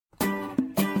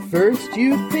First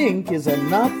You Think is a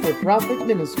not-for-profit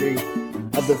ministry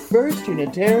of the First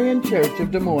Unitarian Church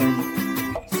of Des Moines.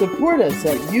 Support us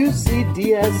at ucdsm.org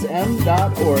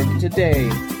today.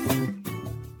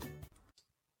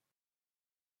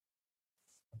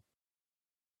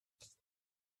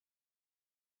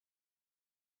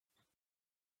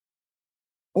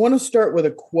 I want to start with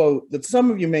a quote that some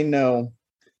of you may know.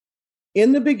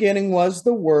 In the beginning was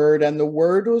the Word, and the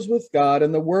Word was with God,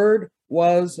 and the Word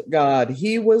was God.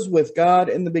 He was with God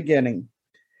in the beginning.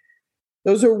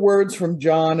 Those are words from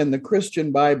John in the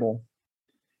Christian Bible.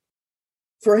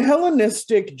 For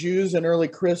Hellenistic Jews and early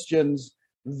Christians,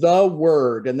 the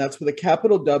Word, and that's with a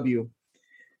capital W,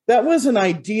 that was an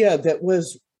idea that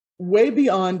was way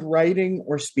beyond writing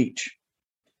or speech.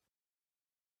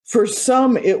 For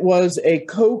some, it was a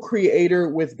co-creator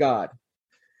with God.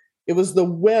 It was the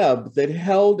web that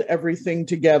held everything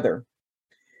together.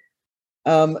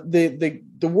 The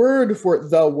word for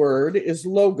the Word is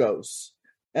logos,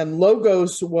 and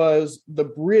logos was the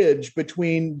bridge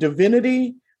between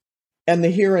divinity and the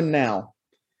here and now,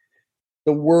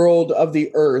 the world of the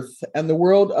earth and the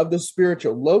world of the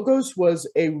spiritual. Logos was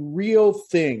a real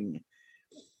thing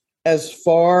as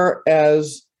far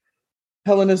as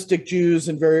Hellenistic Jews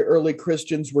and very early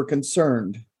Christians were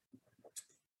concerned.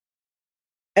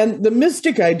 And the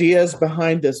mystic ideas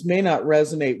behind this may not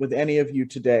resonate with any of you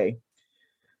today,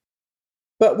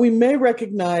 but we may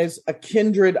recognize a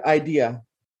kindred idea.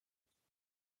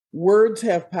 Words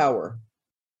have power.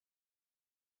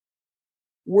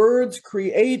 Words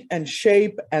create and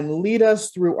shape and lead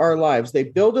us through our lives. They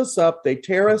build us up, they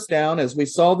tear us down. As we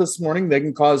saw this morning, they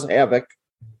can cause havoc.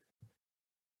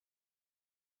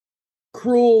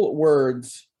 Cruel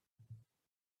words.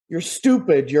 You're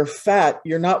stupid, you're fat,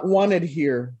 you're not wanted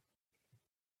here.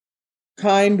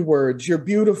 Kind words, you're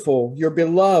beautiful, you're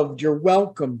beloved, you're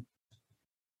welcome.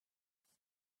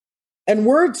 And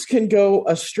words can go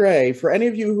astray. For any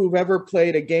of you who've ever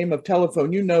played a game of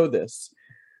telephone, you know this.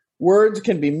 Words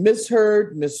can be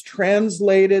misheard,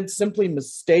 mistranslated, simply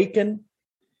mistaken.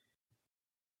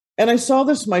 And I saw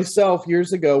this myself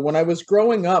years ago. When I was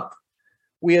growing up,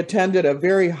 we attended a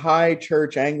very high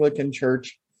church, Anglican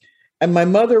church, and my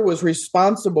mother was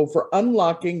responsible for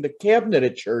unlocking the cabinet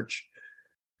at church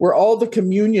where all the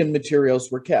communion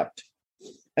materials were kept.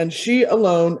 And she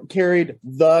alone carried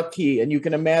the key. And you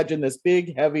can imagine this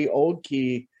big, heavy, old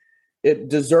key. It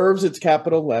deserves its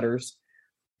capital letters.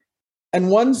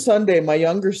 And one Sunday, my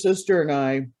younger sister and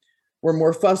I were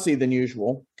more fussy than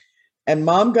usual. And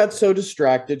Mom got so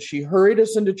distracted, she hurried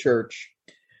us into church,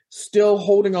 still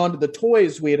holding on to the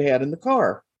toys we had in the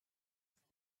car.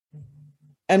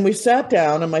 And we sat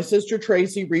down, and my sister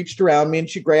Tracy reached around me, and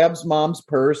she grabs Mom's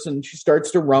purse, and she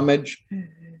starts to rummage.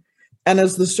 And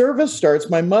as the service starts,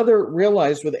 my mother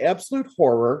realized with absolute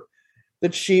horror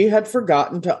that she had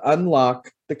forgotten to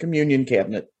unlock the communion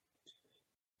cabinet.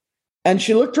 And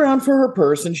she looked around for her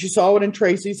purse, and she saw it in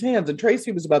Tracy's hands. And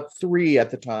Tracy was about 3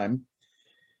 at the time.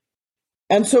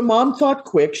 And so Mom thought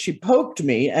quick. She poked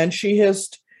me, and she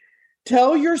hissed,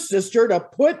 "Tell your sister to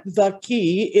put the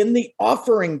key in the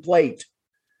offering plate."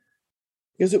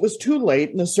 Because it was too late,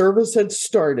 and the service had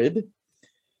started.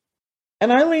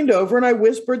 And I leaned over and I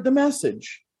whispered the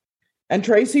message. And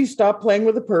Tracy stopped playing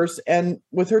with the purse and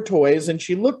with her toys, and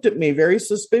she looked at me very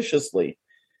suspiciously.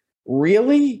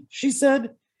 "Really?" she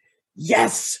said.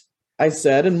 "Yes," I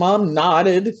said, and Mom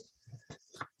nodded.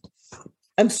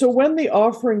 And so when the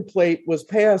offering plate was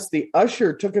passed, the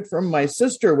usher took it from my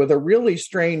sister with a really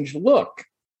strange look.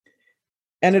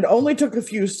 And it only took a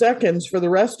few seconds for the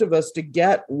rest of us to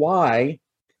get why.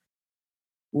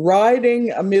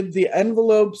 Riding amid the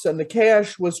envelopes and the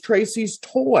cash was Tracy's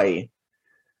toy,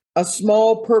 a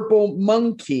small purple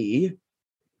monkey,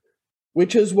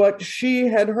 which is what she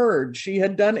had heard. She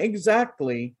had done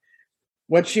exactly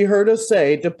what she heard us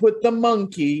say, to put the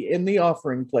monkey in the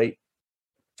offering plate.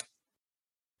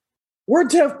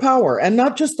 Words have power, and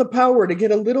not just the power to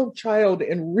get a little child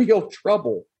in real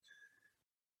trouble.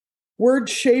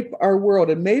 Words shape our world,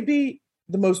 and maybe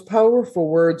the most powerful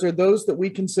words are those that we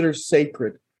consider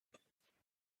sacred.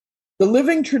 The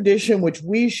living tradition which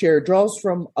we share draws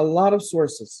from a lot of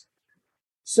sources,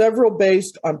 several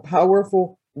based on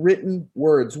powerful written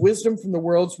words, wisdom from the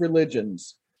world's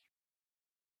religions.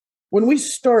 When we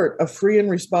start a free and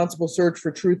responsible search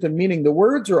for truth and meaning, the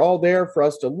words are all there for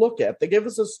us to look at. They give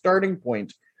us a starting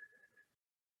point.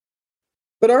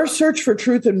 But our search for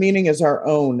truth and meaning is our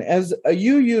own. As a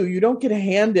you don't get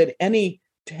handed any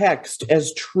text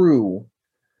as true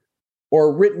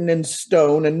or written in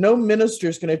stone, and no minister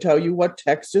is going to tell you what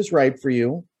text is right for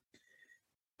you.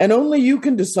 And only you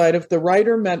can decide if the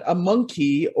writer meant a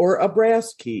monkey or a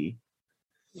brass key.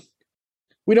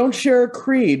 We don't share a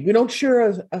creed. We don't share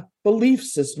a belief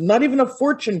system, not even a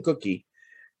fortune cookie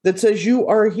that says you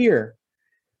are here.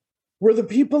 We're the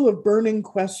people of burning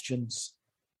questions.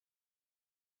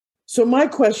 So my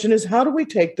question is, how do we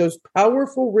take those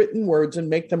powerful written words and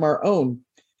make them our own?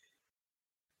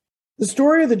 The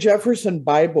story of the Jefferson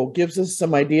Bible gives us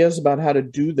some ideas about how to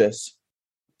do this.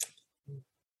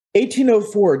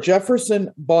 1804,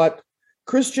 Jefferson bought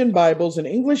Christian Bibles in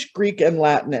English, Greek, and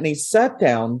Latin, and he sat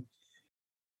down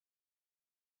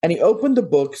and he opened the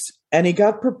books and he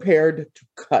got prepared to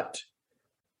cut.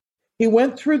 He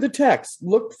went through the text,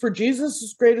 looked for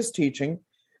Jesus' greatest teaching,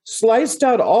 sliced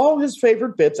out all his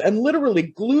favorite bits, and literally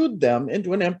glued them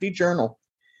into an empty journal.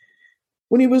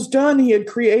 When he was done, he had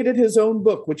created his own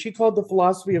book, which he called The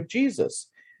Philosophy of Jesus.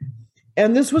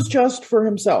 And this was just for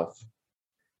himself.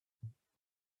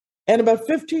 And about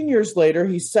 15 years later,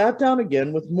 he sat down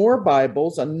again with more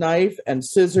Bibles, a knife, and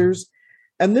scissors.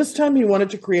 And this time he wanted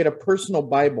to create a personal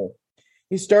Bible.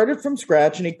 He started from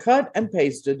scratch and he cut and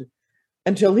pasted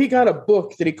until he got a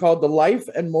book that he called The Life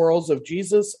and Morals of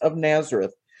Jesus of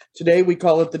Nazareth. Today we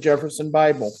call it the Jefferson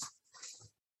Bible.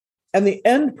 And the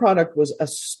end product was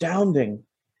astounding.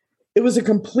 It was a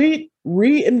complete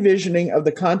re-envisioning of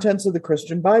the contents of the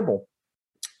Christian Bible.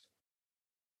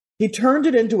 He turned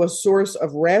it into a source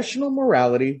of rational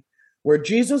morality where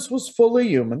Jesus was fully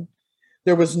human.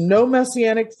 There was no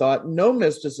messianic thought, no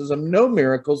mysticism, no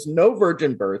miracles, no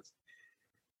virgin birth.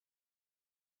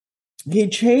 He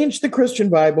changed the Christian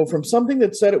Bible from something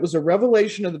that said it was a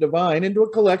revelation of the divine into a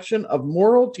collection of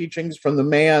moral teachings from the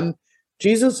man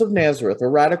Jesus of Nazareth, a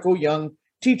radical young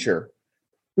teacher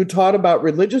who taught about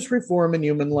religious reform and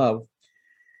human love.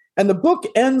 And the book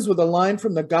ends with a line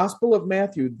from the Gospel of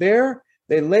Matthew. There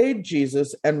they laid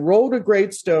Jesus and rolled a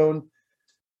great stone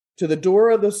to the door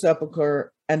of the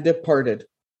sepulchre and departed.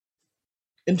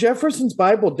 In Jefferson's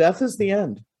Bible, death is the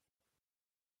end.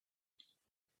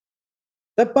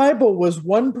 That Bible was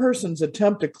one person's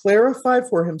attempt to clarify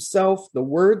for himself the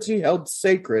words he held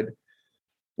sacred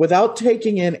without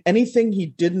taking in anything he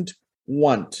didn't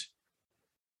want.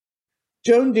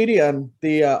 Joan Didion,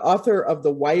 the author of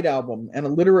the White Album and a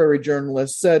literary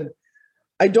journalist, said,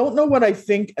 "I don't know what I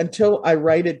think until I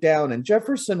write it down," and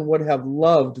Jefferson would have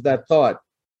loved that thought.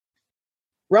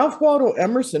 Ralph Waldo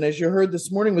Emerson, as you heard this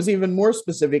morning, was even more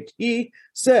specific. He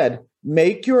said,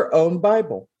 "Make your own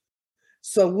Bible.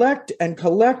 Select and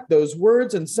collect those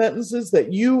words and sentences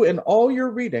that you, in all your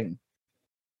reading,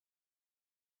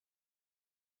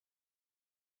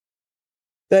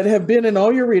 that have been in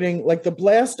all your reading, like the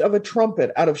blast of a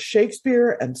trumpet out of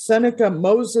Shakespeare and Seneca,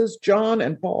 Moses, John,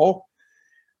 and Paul."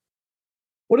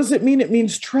 What does it mean? It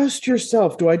means trust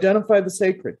yourself to identify the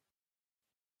sacred.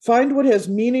 Find what has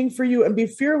meaning for you and be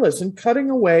fearless in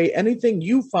cutting away anything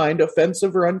you find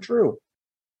offensive or untrue.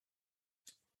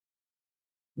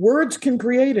 Words can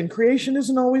create, and creation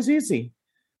isn't always easy.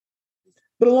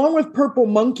 But along with purple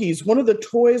monkeys, one of the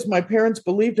toys my parents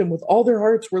believed in with all their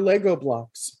hearts were Lego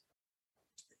blocks.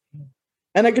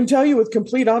 And I can tell you with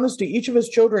complete honesty, each of his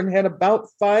children had about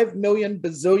 5 million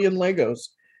bazillion Legos.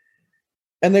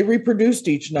 And they reproduced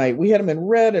each night. We had them in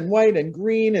red and white and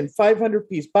green and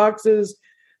 500-piece boxes,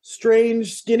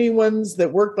 strange, skinny ones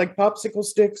that worked like popsicle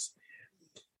sticks.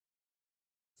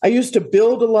 I used to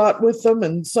build a lot with them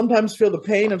and sometimes feel the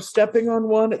pain of stepping on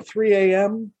one at 3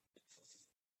 a.m.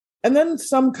 And then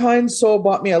some kind soul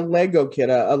bought me a Lego kit,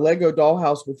 a Lego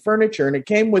dollhouse with furniture, and it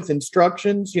came with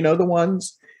instructions, you know, the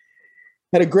ones.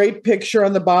 Had a great picture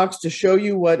on the box to show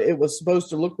you what it was supposed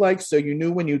to look like so you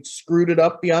knew when you'd screwed it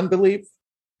up beyond belief.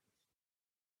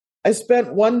 I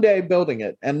spent one day building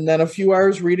it and then a few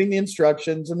hours reading the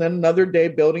instructions and then another day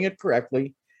building it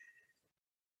correctly.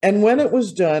 And when it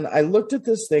was done, I looked at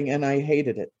this thing and I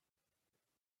hated it.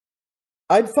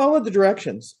 I'd followed the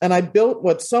directions and I built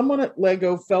what someone at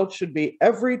Lego felt should be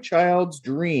every child's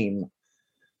dream.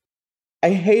 I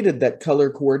hated that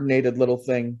color-coordinated little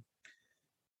thing.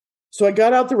 So I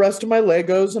got out the rest of my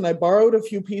Legos and I borrowed a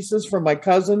few pieces from my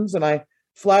cousins and I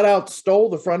flat out stole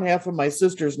the front half of my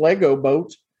sister's Lego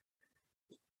boat.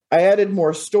 I added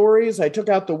more stories. I took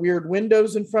out the weird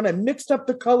windows in front. I mixed up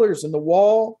the colors in the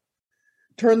wall,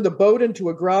 turned the boat into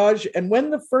a garage. And when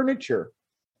the furniture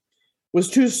was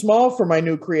too small for my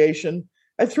new creation,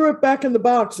 I threw it back in the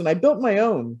box and I built my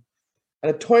own.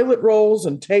 And toilet rolls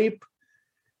and tape.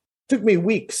 It took me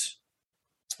weeks.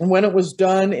 And when it was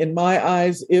done, in my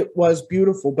eyes, it was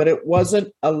beautiful, but it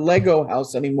wasn't a Lego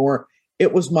house anymore.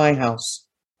 It was my house.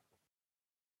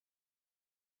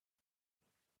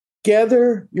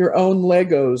 Gather your own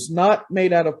Legos, not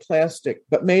made out of plastic,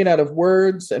 but made out of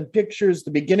words and pictures,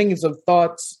 the beginnings of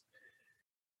thoughts.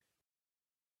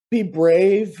 Be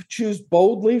brave. Choose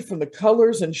boldly from the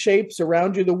colors and shapes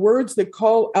around you, the words that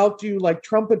call out to you like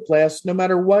trumpet blasts, no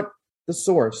matter what the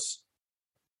source.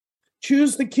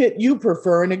 Choose the kit you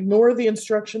prefer and ignore the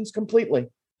instructions completely.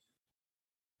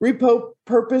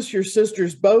 Repurpose your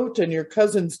sister's boat and your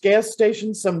cousin's gas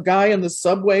station, some guy in the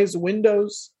subway's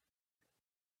windows.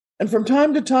 And from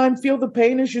time to time, feel the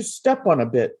pain as you step on a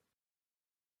bit.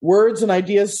 Words and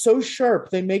ideas so sharp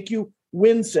they make you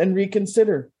wince and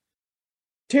reconsider.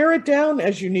 Tear it down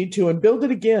as you need to and build it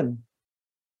again.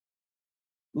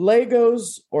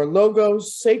 Legos or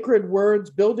logos, sacred words,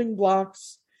 building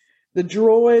blocks. The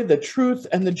joy, the truth,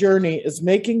 and the journey is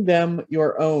making them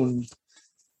your own.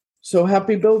 So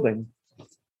happy building.